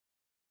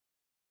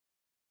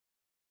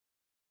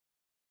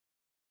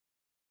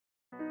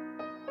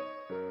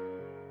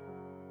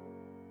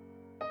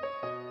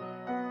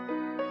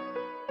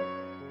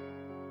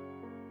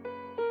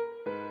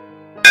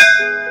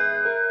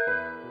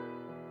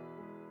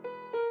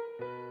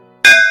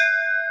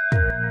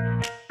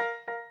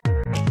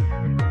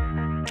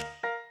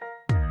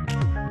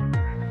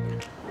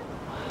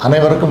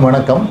அனைவருக்கும்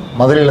வணக்கம்.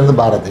 மதுரையிலிருந்து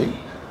பாரதி.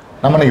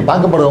 நம்ம இன்னைக்கு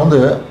பார்க்க போகிறது வந்து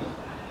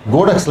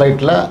கோடக்ஸ்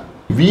லைட்டில்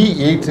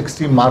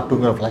V860 Mark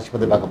IIங்கிற ஃப்ளாஷ்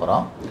பற்றி பார்க்க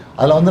போகிறோம்.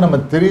 அதில் வந்து நம்ம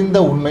தெரிந்த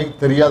உண்மை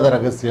தெரியாத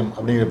ரகசியம்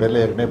அப்படிங்கிற பேரில்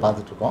ஏற்கனவே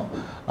பார்த்துட்ருக்கோம்.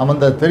 நம்ம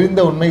இந்த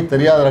தெரிந்த உண்மை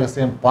தெரியாத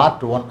ரகசியம்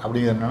பார்ட் 1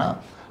 அப்படிங்கிறது என்னென்னா,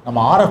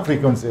 நம்ம RF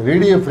ஃப்ரீக்வன்சி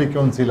ரேடியோ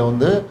ஃப்ரீக்வன்சியில்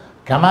வந்து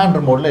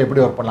கமாண்டர் மோடில்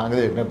எப்படி ஒர்க்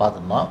பண்ணலாங்கிறது ஏற்கனவே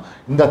பார்த்துருந்தோம்.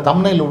 இந்த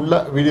தம்ப்நெயில்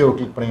உள்ள வீடியோவை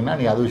கிளிக் பண்ணிங்கன்னா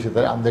நீங்கள் அது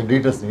விஷயத்தை அந்த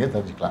டீட்டெயில்ஸ் நீங்கள்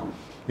தெரிஞ்சுக்கலாம்.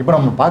 இப்போ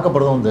நம்ம பார்க்க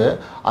போகிறது வந்து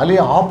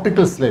அதுலேயே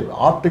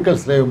ஆப்டிக்கல்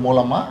ஸ்லேவ்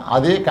மூலமாக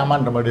அதே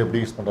கமாண்டர் மோடு எப்படி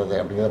யூஸ் பண்ணுறது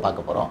அப்படிங்கிறத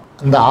பார்க்க போகிறோம்.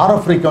 இந்த RF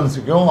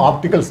ஃப்ரீக்வன்சிக்கும்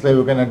ஆப்டிக்கல்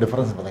ஸ்லேவுக்கும் என்ன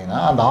டிஃப்ரென்ஸ்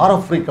பார்த்தீங்கன்னா, அந்த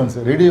RF frequency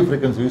radio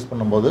frequency use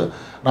பண்ணும்போது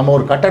நம்ம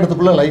ஒரு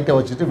கட்டடத்துக்குள்ளே லைட்டை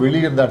வச்சுட்டு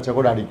வெளியே இருந்து அடிச்சா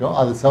கூட அடிக்கும்,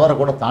 அது செவரை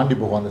கூட தாண்டி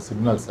போகும் அந்த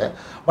சிக்னல்ஸை.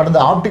 பட்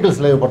இந்த ஆப்டிக்கல்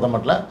ஸ்லேவ் பொறுத்த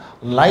மட்டும்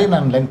லைன்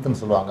அண்ட்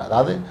லெங்க்த்னு சொல்லுவாங்க.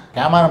 அதாவது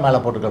கேமரா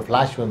மேலே போட்டுருக்க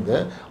ஃப்ளாஷ் வந்து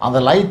அந்த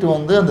லைட்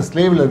வந்து அந்த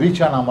ஸ்லேவில்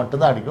ரீச் ஆனால்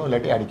மட்டும்தான் அடிக்கும்,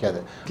 இல்லாட்டி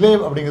அடிக்காது.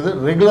 ஸ்லேவ் அப்படிங்கிறது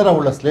ரெகுலராக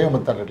உள்ள ஸ்லேவ்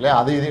மெத்தட் இருக்குல்லையா,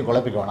 அதை இதையும்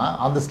குழப்பிக்க வேணாம்.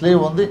 அந்த ஸ்லேவ்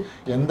வந்து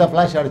எந்த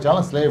ஃப்ளாஷ்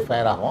அடித்தாலும் ஸ்லேவ்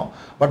ஃபயர் ஆகும்.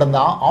 பட் அந்த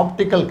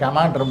ஆப்டிக்கல்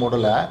கமாண்டர்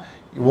மோடில்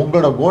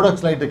உங்களோட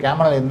கோடக்ஸ் லைட்டு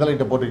கேமராவில் எந்த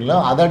லைட்டை போட்டிங்களோ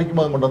அதை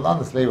அடிக்கும்போது மட்டும்தான்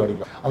அந்த ஸ்லேவ்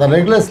அடிக்கும். அந்த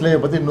ரெகுலர் ஸ்லேவை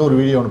பற்றி இன்னொரு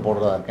வீடியோ ஒன்று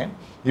போடுறதா இருக்கேன்.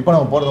 இப்போ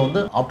நம்ம போகிறது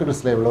வந்து ஆப்டிக்கல்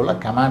ஸ்லேவில் உள்ள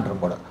கமாண்டர்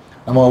மோடு.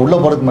 நம்ம உள்ளே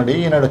போகிறதுக்கு முன்னாடி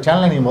என்னோடய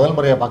சேனலை நீங்கள் முதல்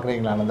முறையாக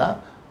பார்க்குறீங்களான்னு தான்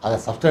அதை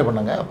சப்ஸ்கிரைப்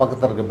பண்ணுங்கள்,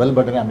 பக்கத்தில் இருக்க பெல்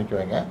பட்டனை அமைக்க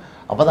வைங்க.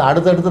 அப்போ தான்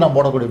அடுத்தடுத்து நான்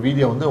போடக்கூடிய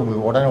வீடியோ வந்து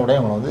உங்களுக்கு உடனே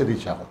உங்களை வந்து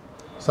ரீச் ஆகும்.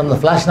 ஸோ இந்த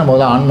ஃப்ளாஷ் நான்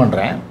முதல்ல ஆன்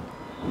பண்ணுறேன்.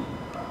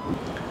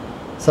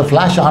 ஸோ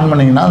ஃப்ளாஷ் ஆன்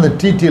பண்ணிங்கன்னா அந்த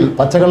டிடிஎல்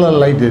பச்சை கலர்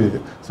லைட் எரியுது.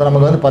 ஸோ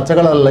நமக்கு வந்து பச்சை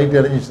கலர் லைட்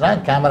எரிஞ்சிச்சுன்னா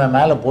கேமரா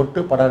மேலே போட்டு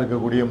படம்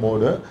எடுக்கக்கூடிய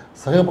மோடு,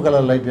 சிகப்பு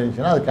கலர் லைட்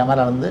எரிஞ்சிச்சுன்னா அது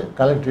கேமரா வந்து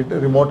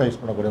கலெக்டிட்டு ரிமோட்டை யூஸ்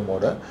பண்ணக்கூடிய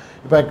மோடு.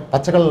 இப்போ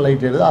பச்சை கலர்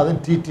லைட் எரியுது,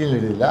 அதுவும் டிடிஎல்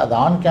எரியுதில்லை, அது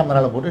ஆன்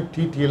கேமராவில் போட்டு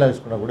டிடிஎலாக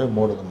யூஸ் பண்ணக்கூடிய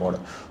மோடு இந்த மோடு.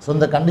 ஸோ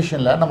இந்த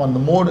கண்டிஷனில் நம்ம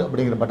அந்த மோடு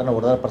அப்படிங்கிற பட்டனை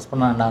ஒரு தடவை ப்ரெஸ்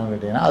பண்ணால் என்னான்னு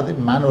கேட்டிங்கன்னா அது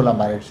மேனுவலாக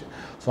மாறிடுச்சு.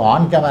 ஸோ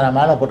ஆன் கேமரா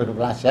மேலே போட்டுருக்க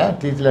ஃப்ளாஷை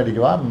டிடிஎல்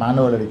அடிக்கவா,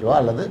 மேனுவல் அடிக்கவா,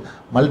 அல்லது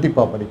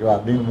மல்டிபாப் அடிக்கவா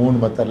அப்படின்னு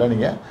 3 மெத்தடில்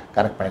நீங்கள்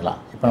கரெக்ட் பண்ணிக்கலாம்.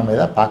 இப்போ நம்ம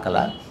இதை பார்க்கல,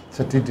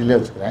 ஸோ டிடிலே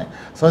வச்சுக்கிறேன்.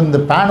 ஸோ இந்த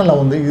பேனலை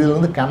வந்து இதில்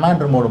வந்து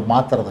கமாண்டர் மோடு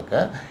மாற்றுறதுக்கு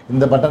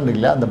இந்த பட்டன்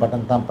இருக்குல்ல, அந்த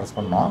பட்டன் தான் ப்ரெஸ்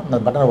பண்ணோம். இந்த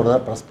பட்டனை ஒரு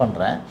தடவை ப்ரெஸ்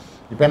பண்ணுறேன்.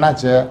 இப்போ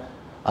என்னாச்சு,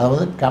 அது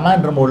வந்து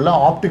கமாண்டர் மோடில்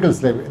ஆப்டிக்கல்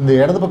ஸ்லேவ் இந்த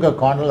இடது பக்கம்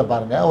கார்னரில்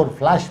பாருங்கள் ஒரு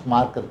ஃப்ளாஷ்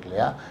மார்க் இருக்கு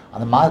இல்லையா,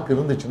 அந்த மார்க்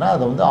இருந்துச்சுன்னா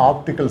அது வந்து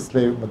ஆப்டிக்கல்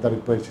ஸ்லேவ்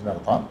மெத்தடுக்கு போயிடுச்சுன்னு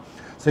அர்த்தம்.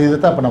 ஸோ இதை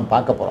தான் இப்போ நம்ம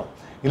பார்க்க போகிறோம்.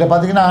 இதில்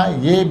பார்த்தீங்கன்னா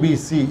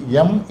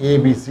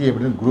ஏபிசி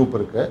அப்படின்னு குரூப்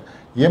இருக்குது.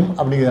 எம்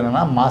அப்படிங்கிறது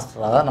என்னென்னா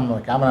மாஸ்டர், அதாவது நம்ம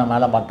கேமரா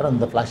மேலே மாட்டுற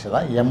இந்த ஃப்ளாஷை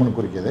தான் எம்னு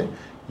குறிக்குது.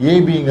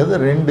 ஏபிங்கிறது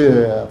 2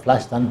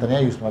 ஃப்ளாஷ்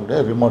தனித்தனியாக யூஸ் பண்ணக்கூடிய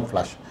ரிமோட்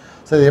ஃப்ளாஷ்.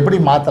 ஸோ இது எப்படி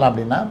மாற்றலாம்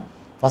அப்படின்னா,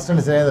 ஃபஸ்ட்டு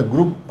என்ன செய்ய, இந்த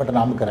குரூப்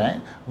பட்டன் அமுக்கிறேன்.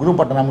 குரூப்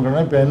பட்டன்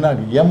அமுக்கணும்னா இப்போ என்ன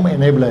எம்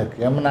எனேபிள்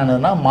ஆகிருக்கு. எம்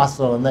என்னன்னா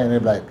மாஸ்டர் வந்து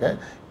எனேபிள் ஆகிருக்கு.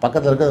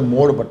 பக்கத்தில் இருக்கிறது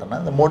மோடு பட்டனை,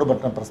 இந்த மோடு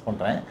பட்டனை ப்ரெஸ்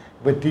பண்ணுறேன்.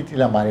 இப்போ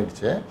டிடியில்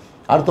மாறிடுச்சு.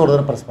 அடுத்த ஒரு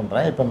தடவை ப்ரெஸ்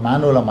பண்ணுறேன், இப்போ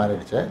மேனுவலாக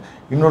மாறிடுச்சு.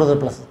 இன்னொரு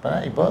தடவை ப்ரெஸ்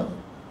பண்ணுறேன், இப்போ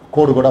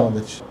கோடு கூட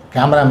வந்துச்சு.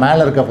 கேமரா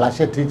மேலே இருக்க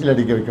ஃப்ளாஷை டிடியில்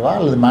அடிக்க வைக்கவா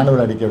அல்லது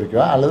மேனுவல் அடிக்க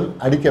வைக்கவா அல்லது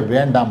அடிக்க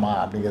வேண்டாமா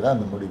அப்படிங்கிறத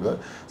அந்த முடிவு.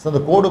 ஸோ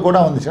அந்த கோடு கூட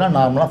வந்துச்சுன்னா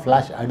நார்மலாக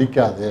ஃப்ளாஷ்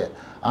அடிக்காது.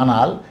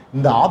 ஆனால்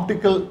இந்த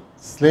ஆப்டிக்கல்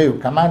ஸ்லேவ்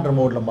கமாண்டர்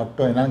மோடில்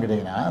மட்டும் என்னென்னு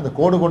கேட்டிங்கன்னா, அந்த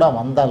கோடு கூட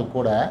வந்தால்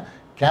கூட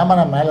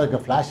கேமரா மேலே இருக்க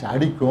ஃப்ளாஷ்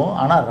அடிக்கும்,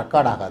 ஆனால்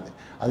ரெக்கார்ட் ஆகாது.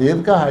 அது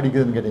எதுக்காக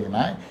அடிக்குதுன்னு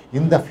கேட்டிங்கன்னா,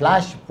 இந்த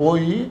ஃப்ளாஷ்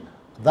போய்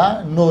தான்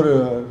இன்னொரு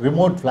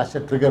ரிமோட் ஃப்ளாஷை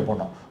ட்ரிகர்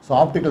பண்ணும். ஸோ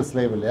ஆப்டிக்கல்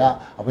ஸ்லேவ் இல்லையா,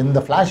 அப்போ இந்த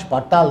ஃப்ளாஷ்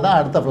பட்டால் தான்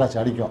அடுத்த ஃப்ளாஷ்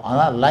அடிக்கும்.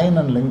 ஆனால் லைன்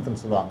அண்ட்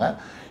லெங்க்த்னு சொல்லுவாங்க.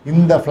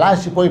 இந்த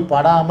ஃப்ளாஷ் போய்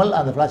படாமல்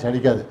அந்த ஃப்ளாஷ்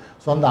அடிக்காது.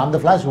 ஸோ அந்த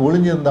ஃப்ளாஷ்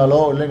ஒளிஞ்சிருந்தாலோ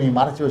இல்லை நீங்கள்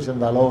மறைச்சி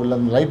வச்சுருந்தாலோ இல்லை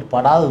அந்த லைட்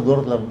படாத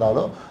தூரத்தில்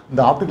இருந்தாலோ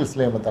இந்த ஆப்டிக்கல்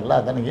ஸ்லேவ் மெத்தடில்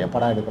அதை நீங்கள்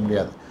படம் எடுக்க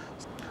முடியாது.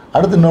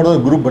 அடுத்து இன்னொரு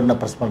குரூப் பட்டனை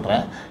ப்ரெஸ்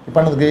பண்ணுறேன்.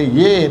 இப்போ அதுக்கு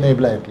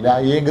எனேபிள் ஆகிருக்கு இல்லையா,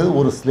 ஏங்கிறது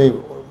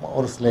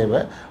ஒரு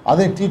ஸ்லேவு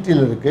அதே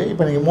டிடியில் இருக்குது.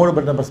 இப்போ நீங்கள் மோடு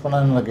பட்டனை ப்ரெஸ்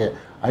பண்ணால் எனக்கு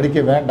அடிக்க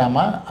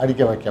வேண்டாமா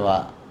அடிக்க வைக்கவா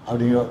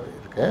அப்படிங்கிற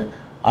இருக்குது.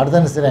 அடுத்த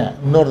என்ன செய்கிறேன்,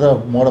 இன்னொரு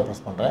மோடை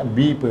ப்ரெஸ் பண்ணுறேன்,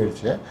 பி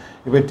போயிடுச்சு.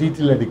 இப்போ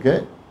டிடியில் அடிக்கு,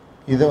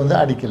 இதை வந்து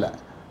அடிக்கலை.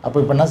 அப்போ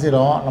இப்போ என்ன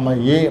செய்கிறோம், நம்ம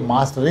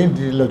மாஸ்டரையும்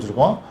டிடியில்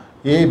வச்சுருக்கோம்,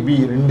 ஏபி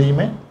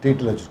 2யுமே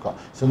டிடியில் வச்சுருக்கோம்.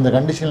 ஸோ இந்த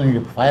கண்டிஷனில்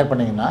நீங்கள் இப்போ ஃபயர்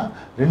பண்ணிங்கன்னா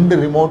 2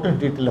 ரிமோட்டும்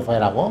டிடியில்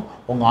ஃபயர் ஆகும்,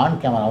 உங்கள் ஆன்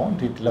கேமராவும்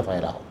டிடியில்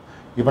ஃபயர் ஆகும்.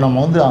 இப்போ நம்ம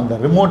வந்து அந்த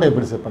ரிமோட்டை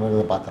எப்படி செட்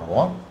பண்ணுறதை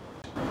பார்த்துருவோம்.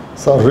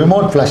 ஸோ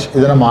ரிமோட் ஃப்ளாஷ்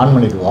இதை நம்ம ஆன்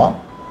பண்ணிக்குவோம்.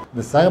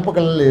 இந்த சிகப்பு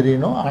கலரில்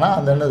எரியணும், ஆனால்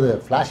அந்த என்னது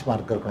ஃப்ளாஷ்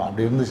மார்க் இருக்கணும்.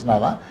 அப்படி இருந்துச்சுன்னா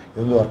தான் இது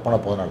வந்து ஒர்க் பண்ண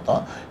போகுதுன்னு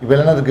அர்த்தம். இப்போ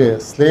என்ன இருக்குது,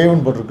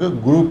 ஸ்லேவ்னு போட்டிருக்கு,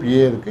 குரூப் ஏ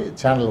இருக்குது,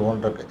 சேனல்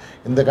 1 இருக்குது.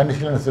 இந்த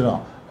கண்டிஷனில் என்ன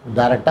செய்யணும்,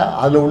 டேரெக்டாக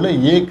அதில் உள்ள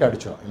ஏக்கு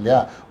அடித்தோம் இல்லையா.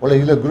 உள்ள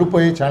இதில் குரூப்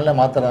போய் சேனலில்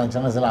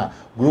மாற்றுறாங்க செய்யலாம்,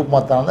 குரூப்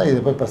மாற்றினா இதை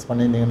போய் ப்ரெஸ்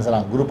பண்ணி நீங்கள் என்ன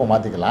செய்யலாம், குரூப்பை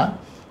மாற்றிக்கலாம்,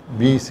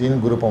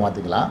 பிசின்னு குரூப்பை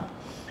மாற்றிக்கலாம்.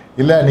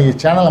 இல்லை நீங்கள்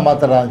சேனலை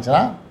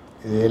மாற்றுறாச்சுன்னா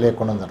இது ஏலே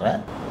கொண்டு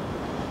வந்துடுறேன்.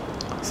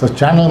 ஸோ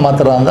சேனல்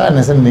மாத்திரா இருந்தால்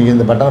என்ன சார் நீங்கள்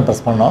இந்த பட்டனை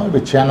ப்ரெஸ் பண்ணோம். இப்போ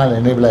சேனல்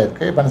எனேபிள்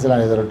ஆகிருக்கு. இப்போ என்ன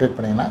செய்யலாம், இதை ரொட்டேட்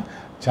பண்ணிங்கன்னா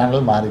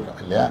சேனல்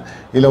மாறிக்கும் இல்லையா.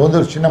 இதில் வந்து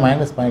ஒரு சின்ன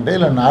மைனஸ் பாயிண்ட்டு,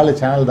 இல்லை 4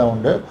 சேனல் தான்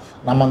உண்டு.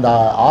 நம்ம அந்த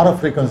RF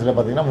ஃப்ரீக்வன்சியில்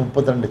பார்த்திங்கன்னா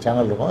 32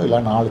 சேனல் இருக்கும், இல்லை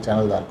 4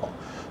 சேனல் தான் இருக்கும்.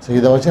 ஸோ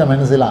இதை வச்சு நம்ம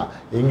என்ன செய்யலாம்,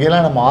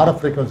 எங்கெல்லாம் நம்ம RF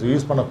ஃப்ரீக்வன்சி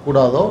யூஸ்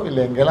பண்ணக்கூடாதோ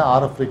இல்லை எங்கெல்லாம்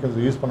RF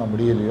ஃப்ரீக்வன்சி யூஸ் பண்ண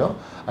முடியலையோ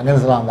அங்கே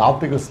சொல்லலாம் அந்த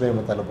ஆப்டிக்கல் ஸ்லேவ்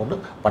மெத்தடில் போட்டு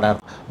பண்ண.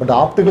 பட்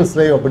ஆப்டிக்கல்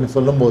ஸ்லேவ் அப்படின்னு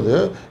சொல்லும்போது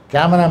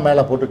கேமரா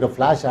மேலே போட்டுருக்க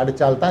ஃப்ளாஷ்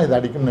அடித்தால்தான் இது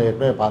அடிக்கும்னு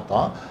ஏற்கனவே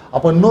பார்த்தோம்.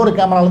 அப்போ இன்னொரு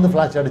கேமராலேருந்து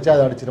ஃப்ளாஷ் அடித்தா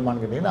அது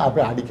அடிச்சிடுமான்னு கேட்டிங்கன்னா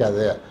அப்படியே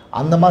அடிக்காது.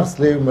 அந்த மாதிரி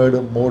ஸ்லேவ்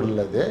மோடு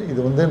இல்லது. இது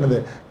வந்து என்னது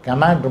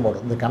கமாண்டர் மோடு.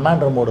 இந்த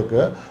கமாண்டர்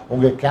மோடுக்கு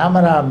உங்கள்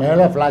கேமரா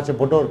மேலே ஃப்ளாஷை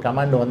போட்டு ஒரு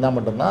கமாண்ட் வந்தால்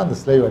மட்டும்தான் அந்த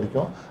ஸ்லேவ்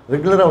அடிக்கும்.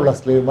 ரெகுலராக உள்ள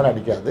ஸ்லேவ் மாதிரி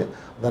அடிக்காது.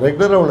 அந்த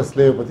ரெகுலராக உள்ள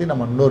ஸ்லேவை பற்றி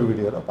நம்ம இன்னொரு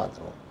வீடியோவில்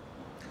பார்த்துருவோம்.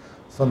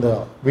 ஸோ இந்த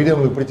வீடியோ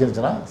உங்களுக்கு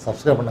பிடிச்சிருந்துச்சுன்னா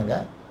சப்ஸ்கிரைப்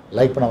பண்ணுங்கள்,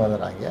 லைக் பண்ண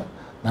வந்துடுறாங்க.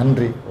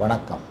 நன்றி,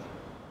 வணக்கம்.